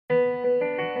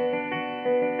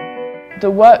The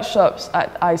workshops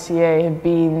at ICA have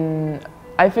been,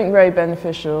 I think, very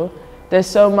beneficial. There's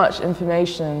so much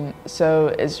information, so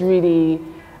it's really,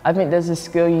 I think there's a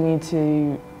skill you need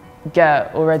to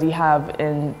already have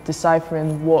in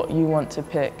deciphering what you want to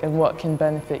pick and what can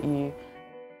benefit you.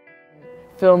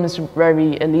 Film is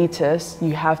very elitist.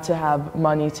 You have to have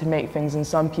money to make things, and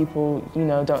some people,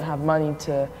 don't have money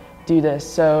to do this.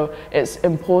 So it's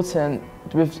important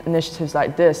with initiatives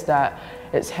like this that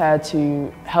it's here to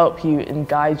help you and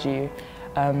guide you.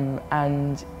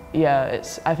 And yeah,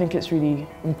 I think it's really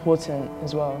important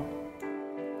as well.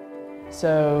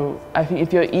 So I think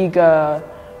if you're eager,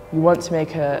 you want to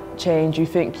make a change, you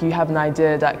think you have an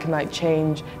idea that can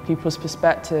change people's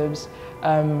perspectives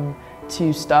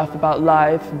to stuff about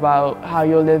life, about how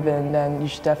you're living, then you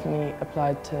should definitely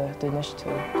apply to the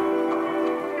initiative.